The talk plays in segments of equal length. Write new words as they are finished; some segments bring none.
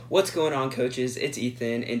What's going on, coaches? It's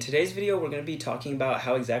Ethan. In today's video, we're going to be talking about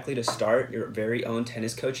how exactly to start your very own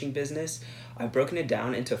tennis coaching business. I've broken it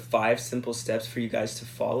down into 5 simple steps for you guys to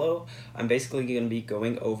follow. I'm basically going to be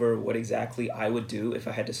going over what exactly I would do if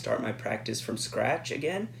I had to start my practice from scratch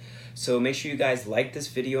again. So make sure you guys like this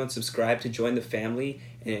video and subscribe to join the family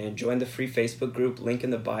and join the free Facebook group, link in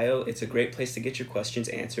the bio. It's a great place to get your questions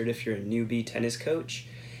answered if you're a newbie tennis coach.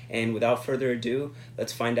 And without further ado,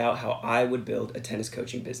 let's find out how I would build a tennis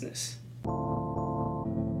coaching business.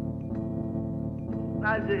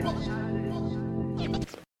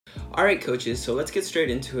 All right, coaches, so let's get straight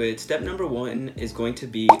into it. Step number 1 is going to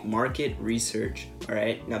be market research. All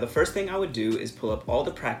right, now the first thing I would do is pull up all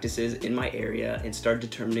the practices in my area and start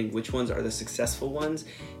determining which ones are the successful ones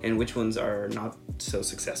and which ones are not so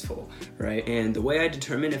successful, right? And the way I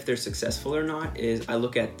determine if they're successful or not is I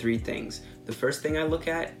look at 3 things. The first thing I look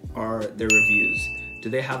at are their reviews. Do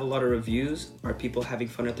they have a lot of reviews? Are people having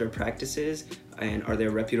fun at their practices? And are they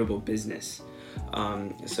a reputable business?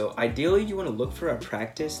 So ideally you want to look for a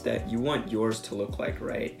practice that you want yours to look like,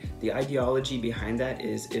 right? The ideology behind that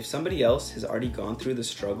is if somebody else has already gone through the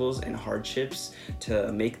struggles and hardships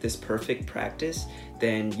to make this perfect practice,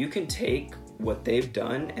 then you can take what they've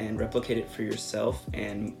done and replicate it for yourself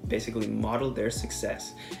and basically model their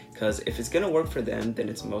success. Because if it's going to work for them, then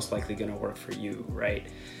it's most likely going to work for you, right?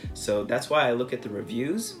 So that's why I look at the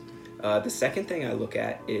reviews. The second thing I look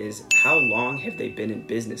at is how long have they been in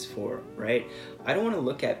business for, right? I don't want to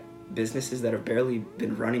look at businesses that have barely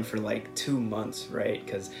been running for like 2 months, right?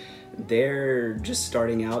 Because they're just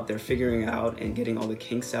starting out, they're figuring out and getting all the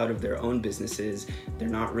kinks out of their own businesses. They're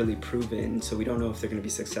not really proven, so we don't know if they're going to be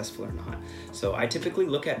successful or not. So I typically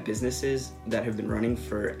look at businesses that have been running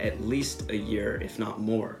for at least a year, if not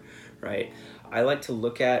more, right? I like to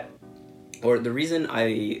look at, or the reason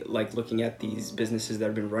I like looking at these businesses that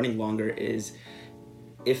have been running longer is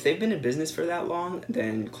if they've been in business for that long,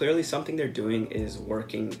 then clearly something they're doing is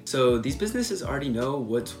working. So these businesses already know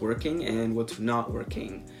what's working and what's not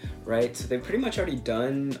working, right? So they've pretty much already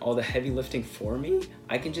done all the heavy lifting for me.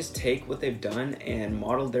 I can just take what they've done and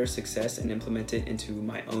model their success and implement it into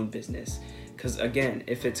my own business. Because again,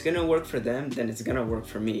 if it's gonna work for them, then it's gonna work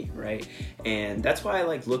for me, right? And that's why I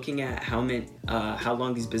like looking at how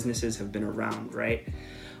long these businesses have been around, right?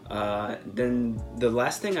 Then the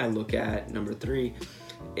last thing I look at, number 3,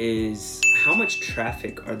 is how much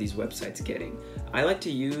traffic are these websites getting? I like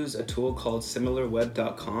to use a tool called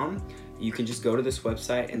similarweb.com. You can just go to this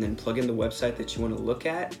website and then plug in the website that you want to look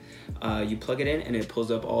at. You plug it in and it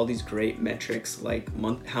pulls up all these great metrics like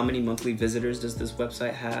how many monthly visitors does this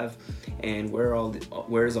website have and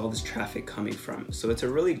where is all this traffic coming from. So it's a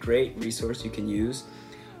really great resource you can use.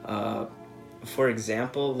 For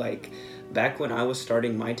example, like back when I was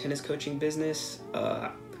starting my tennis coaching business,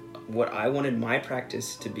 what I wanted my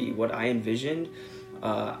practice to be, what I envisioned,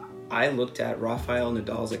 I looked at Rafael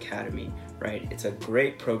Nadal's Academy, right? It's a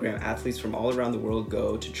great program. Athletes from all around the world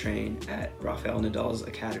go to train at Rafael Nadal's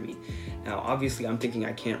Academy. Now, obviously, I'm thinking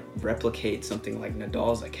I can't replicate something like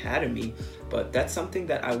Nadal's Academy, but that's something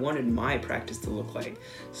that I wanted my practice to look like.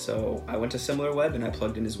 So I went to SimilarWeb and I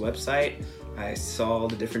plugged in his website. I saw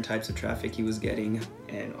the different types of traffic he was getting,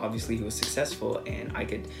 and obviously he was successful, and I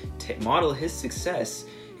could model his success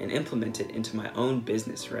and implement it into my own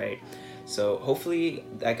business, right? So hopefully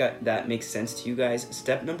that makes sense to you guys.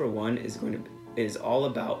 Step number 1 is all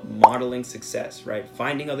about modeling success, right?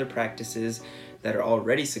 Finding other practices that are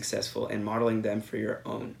already successful and modeling them for your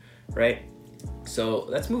own, right? So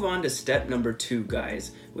let's move on to step number 2,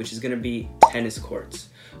 guys, which is going to be tennis courts.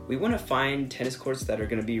 We want to find tennis courts that are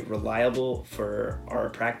going to be reliable for our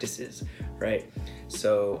practices, right?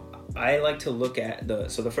 So I like to look at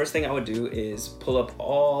the first thing I would do is pull up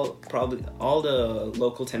probably all the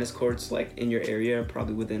local tennis courts like in your area,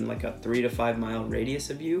 probably within like a 3 to 5 mile radius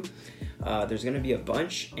of you. There's going to be a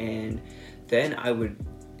bunch, and then I would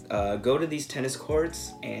go to these tennis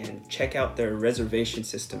courts and check out their reservation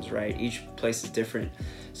systems, right? Each place is different.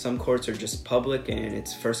 Some courts are just public and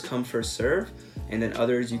it's first come, first serve. And then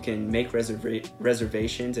others you can make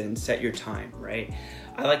reservations and set your time, right?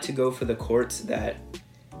 I like to go for the courts that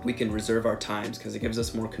we can reserve our times because it gives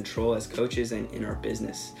us more control as coaches and in our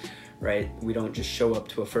business, right? We don't just show up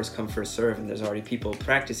to a first come, first serve and there's already people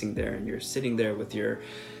practicing there and you're sitting there with your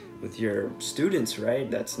students,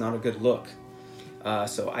 right? That's not a good look.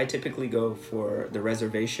 So I typically go for the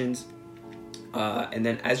reservations. And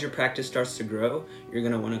then as your practice starts to grow, you're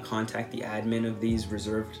going to want to contact the admin of these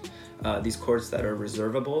courts that are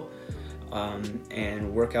reservable,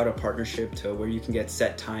 and work out a partnership to where you can get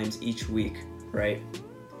set times each week, right?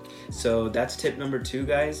 So that's tip number 2,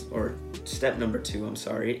 guys, or step number 2, I'm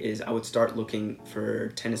sorry, is I would start looking for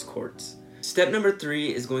tennis courts. Step number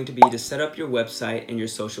 3 is going to be to set up your website and your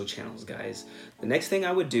social channels, guys. The next thing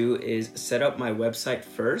I would do is set up my website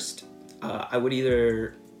first. I would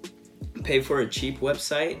either pay for a cheap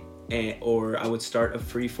website or I would start a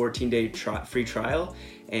free 14-day free trial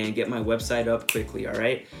and get my website up quickly, all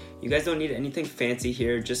right? You guys don't need anything fancy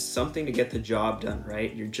here, just something to get the job done,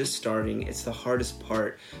 right? You're just starting, it's the hardest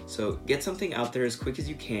part. So get something out there as quick as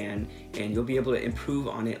you can and you'll be able to improve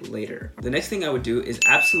on it later. The next thing I would do is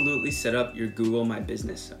absolutely set up your Google My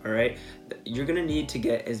Business, all right? You're gonna need to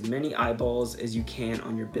get as many eyeballs as you can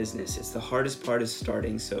on your business. It's the hardest part is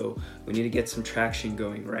starting, so we need to get some traction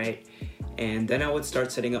going, right? And then I would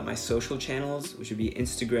start setting up my social channels, which would be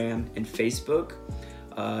Instagram and Facebook.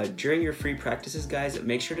 During your free practices, guys,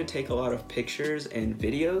 make sure to take a lot of pictures and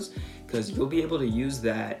videos because you'll be able to use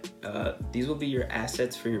that. These will be your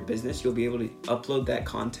assets for your business. You'll be able to upload that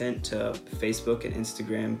content to Facebook and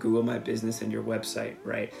Instagram, Google My Business, and your website,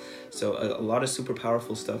 right? So a lot of super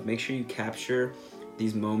powerful stuff. Make sure you capture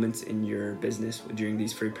these moments in your business during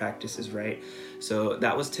these free practices, right? So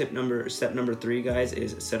that was step number 3, guys,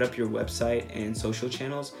 is set up your website and social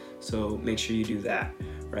channels. So make sure you do that,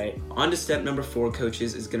 right? On to step number 4,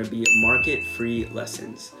 coaches, is gonna be market free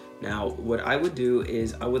lessons. Now, what I would do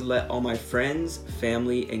is I would let all my friends,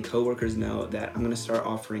 family, and coworkers know that I'm gonna start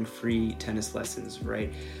offering free tennis lessons,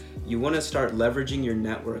 right? You wanna start leveraging your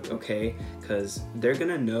network, okay? Because they're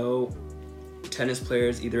gonna know tennis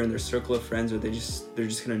players either in their circle of friends or they're just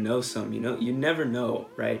gonna know some, you never know,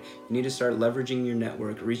 right? You need to start leveraging your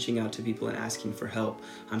network, reaching out to people and asking for help.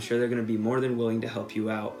 I'm sure they're gonna be more than willing to help you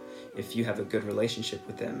out if you have a good relationship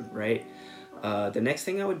with them, right? The next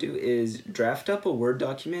thing I would do is draft up a Word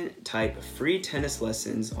document, type free tennis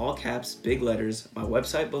lessons, all caps, big letters, my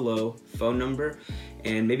website below, phone number,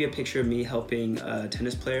 and maybe a picture of me helping a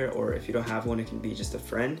tennis player, or if you don't have one, it can be just a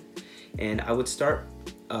friend. And I would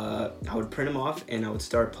print them off and I would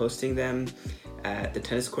start posting them at the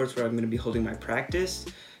tennis courts where I'm going to be holding my practice.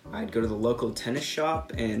 I'd go to the local tennis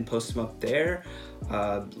shop and post them up there,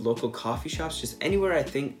 local coffee shops, just anywhere I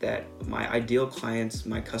think that my ideal clients,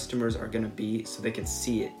 my customers are gonna be so they can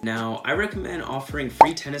see it. Now, I recommend offering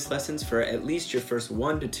free tennis lessons for at least your first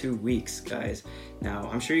 1 to 2 weeks, guys. Now,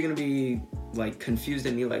 I'm sure you're gonna be like confused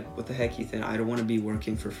at me, like, what the heck, Ethan? I don't wanna be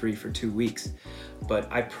working for free for 2 weeks.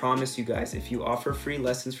 But I promise you guys, if you offer free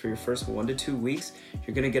lessons for your first 1 to 2 weeks,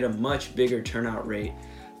 you're gonna get a much bigger turnout rate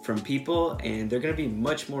from people and they're gonna be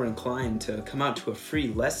much more inclined to come out to a free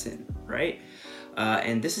lesson, right?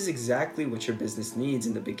 And this is exactly what your business needs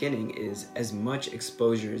in the beginning, is as much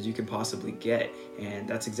exposure as you can possibly get. And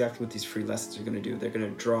that's exactly what these free lessons are gonna do. They're gonna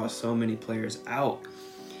draw so many players out,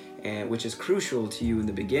 and which is crucial to you in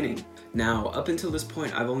the beginning. Now, up until this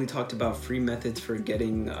point, I've only talked about free methods for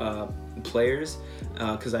getting players,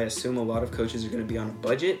 because I assume a lot of coaches are going to be on a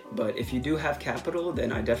budget. But if you do have capital,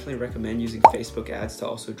 then I definitely recommend using Facebook ads to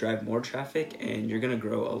also drive more traffic, and you're going to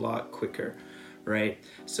grow a lot quicker, right?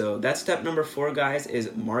 So that's step number 4, guys,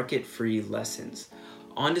 is market free lessons.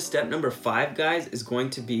 On to step number 5, guys, is going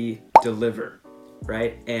to be deliver,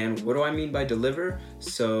 right? And what do I mean by deliver?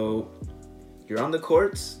 So you're on the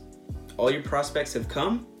courts, all your prospects have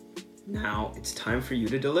come. Now it's time for you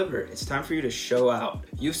to deliver. It's time for you to show out.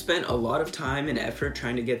 You've spent a lot of time and effort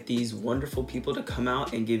trying to get these wonderful people to come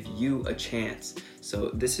out and give you a chance. So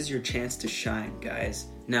this is your chance to shine, guys.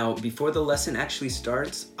 Now, before the lesson actually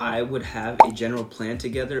starts, I would have a general plan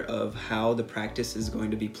together of how the practice is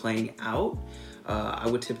going to be playing out. I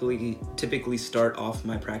would typically start off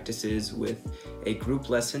my practices with a group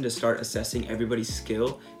lesson to start assessing everybody's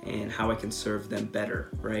skill and how I can serve them better,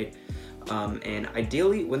 right? And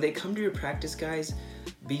ideally, when they come to your practice, guys,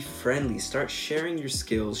 be friendly. Start sharing your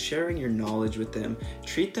skills, sharing your knowledge with them.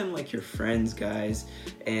 Treat them like your friends, guys,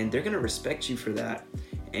 and they're gonna respect you for that.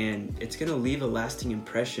 And it's gonna leave a lasting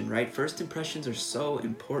impression, right? First impressions are so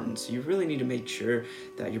important, so you really need to make sure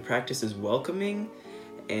that your practice is welcoming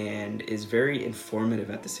and is very informative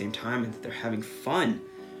at the same time, and that they're having fun.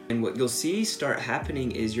 And what you'll see start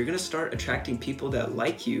happening is you're gonna start attracting people that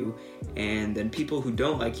like you, and then people who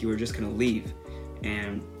don't like you are just gonna leave.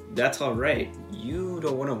 And that's all right. You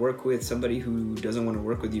don't wanna work with somebody who doesn't wanna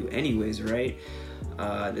work with you anyways, right?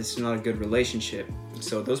 This is not a good relationship.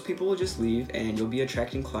 So those people will just leave and you'll be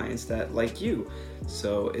attracting clients that like you.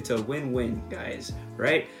 So it's a win-win, guys,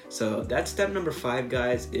 right? So that's step number 5,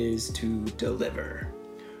 guys, is to deliver.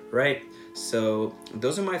 right? So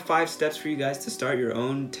those are my 5 steps for you guys to start your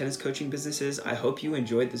own tennis coaching businesses. I hope you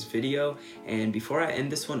enjoyed this video. And before I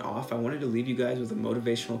end this one off, I wanted to leave you guys with a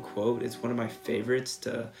motivational quote. It's one of my favorites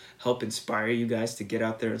to help inspire you guys to get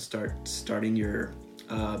out there and starting your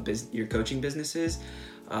coaching businesses.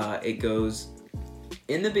 It goes,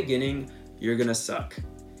 in the beginning, you're gonna suck.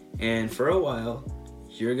 And for a while,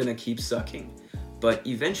 you're gonna keep sucking. But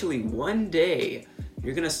eventually, one day,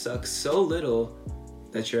 you're gonna suck so little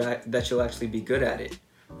that you'll actually be good at it,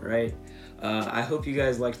 right? I hope you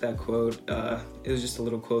guys liked that quote. It was just a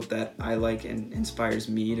little quote that I like and inspires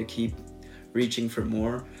me to keep reaching for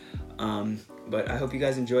more. But I hope you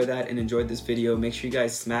guys enjoyed that and enjoyed this video. Make sure you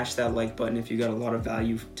guys smash that like button if you got a lot of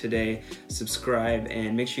value today. Subscribe,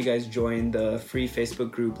 and make sure you guys join the free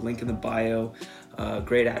Facebook group, link in the bio.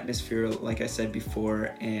 Great atmosphere, like I said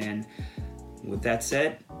before. And with that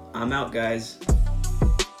said, I'm out, guys.